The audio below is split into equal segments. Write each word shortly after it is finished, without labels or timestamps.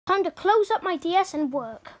Time to close up my DS and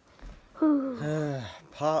work.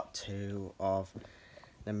 Part 2 of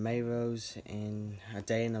the Mayros in a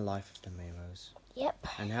day in the life of the Mayros. Yep.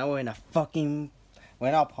 And now we're in our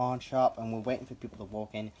pawn shop and we're waiting for people to walk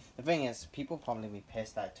in. The thing is, people probably be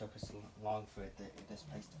pissed that it took us long for this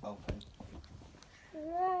place to open.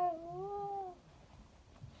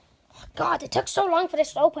 God, it took so long for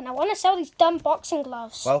this to open. I want to sell these dumb boxing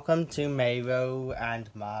gloves. Welcome to Mayro and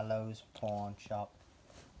Marlowe's pawn shop.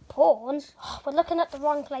 Pawn? Oh, we're looking at the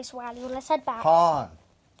wrong place, Wally. Let's head back. Pawn.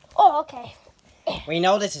 Oh, okay. We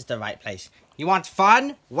know this is the right place. You want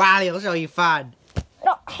fun? Wally will show you fun.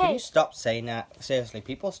 No, Can hey. you stop saying that? Seriously,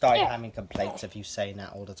 people started having complaints of you saying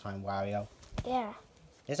that all the time, Wario. Yeah.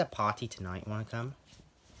 There's a party tonight. You want to come?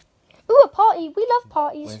 Ooh, a party. We love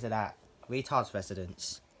parties. Where's it at? Retard's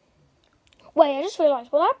residence. Wait, I just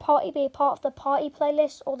realised. Will our party be a part of the party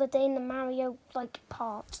playlist or the Day in the Mario,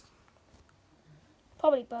 part?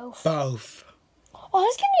 Probably both. Both. Oh,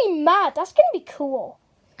 that's going to be mad. That's going to be cool.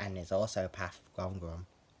 And there's also Path of Grom Grom.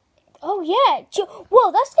 Oh, yeah.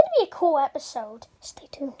 Well, that's going to be a cool episode. Stay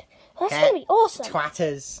tuned. That's going to be awesome.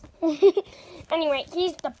 Twatters. Anyway,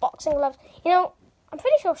 here's the boxing gloves. You know, I'm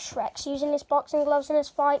pretty sure Shrek's using his boxing gloves in his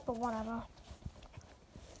fight, but whatever.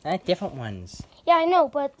 They're different ones. Yeah, I know,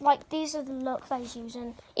 but, these are the looks that he's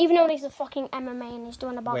using. Even though he's a fucking MMA and he's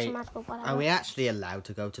doing a boxing match, but whatever. Are we actually allowed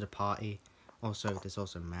to go to the party? Also, there's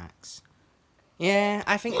also Max. Yeah,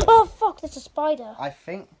 I think... Oh, fuck, there's a spider. I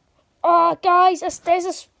think... Oh, guys, there's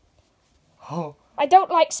a... Oh. I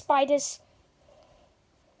don't like spiders.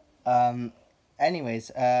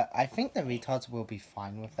 Anyways, I think the retards will be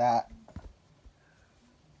fine with that.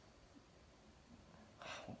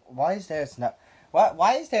 Why is there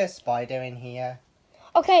why is there a spider in here?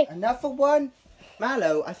 Okay. Another one?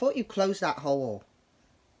 Mallow, I thought you closed that hole.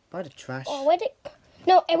 By the trash. Oh, where'd it...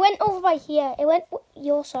 No, it went over by here. It went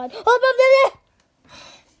your side. Oh,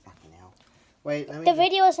 Fucking hell. Wait, let me... The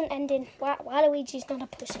video isn't ending. Waluigi's not a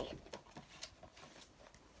pussy.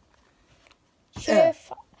 Sure.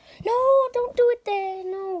 No, don't do it there.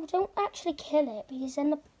 No, don't actually kill it because then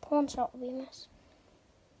the pawn shop will be a mess.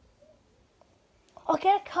 Oh,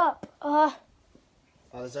 get a cup. Oh,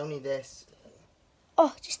 there's only this.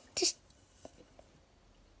 Oh, just...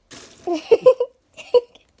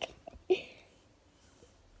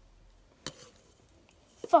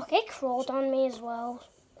 Fuck, it crawled on me as well.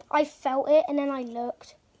 I felt it and then I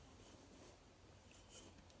looked.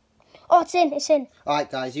 Oh, it's in. Alright,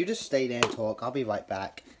 guys, you just stay there and talk. I'll be right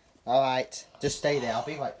back. Alright, just stay there. I'll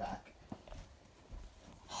be right back.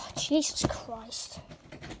 Oh, Jesus Christ.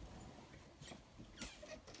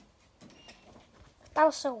 That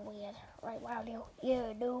was so weird. Right, wow,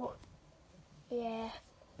 you do. Yeah.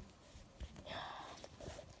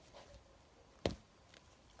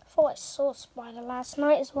 I thought I saw a spider last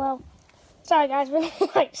night as well. Sorry guys, we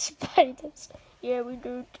don't like spiders. Yeah, we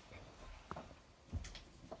do.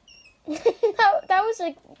 that was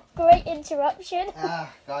a great interruption.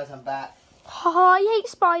 Guys, I'm back. Oh, I hate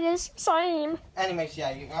spiders. Same. Anyways,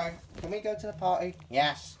 yeah, you go. Can we go to the party?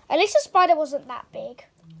 Yes. At least the spider wasn't that big.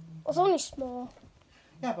 It was only small.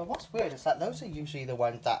 Yeah, but what's weird is that those are usually the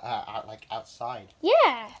ones that are outside.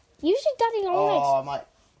 Yeah. Usually Daddy Long Legs.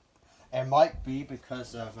 It might be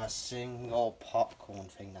because of a single popcorn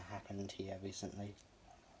thing that happened here recently.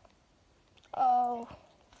 Oh.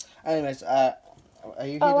 Anyways, are you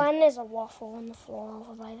here? Oh, and there's a waffle on the floor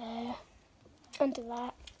over by there. Under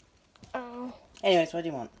that. Oh. Anyways, what do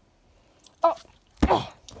you want? Oh.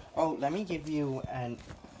 Oh, let me give you an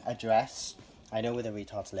address. I know where the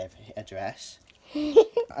retards live. Address.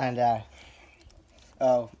 And,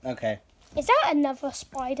 oh, okay. Is that another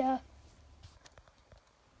spider?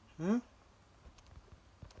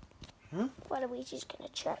 Waluigi's gonna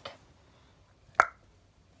check.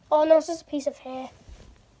 Oh no, it's just a piece of hair.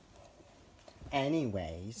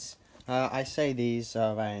 Anyways, I say these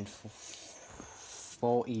are around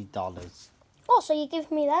 $40. Oh, so you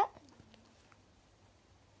give me that?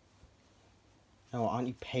 No, aren't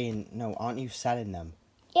you paying? No, aren't you selling them?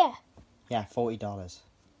 Yeah. Yeah, $40.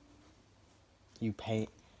 You pay.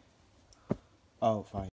 Oh, fine.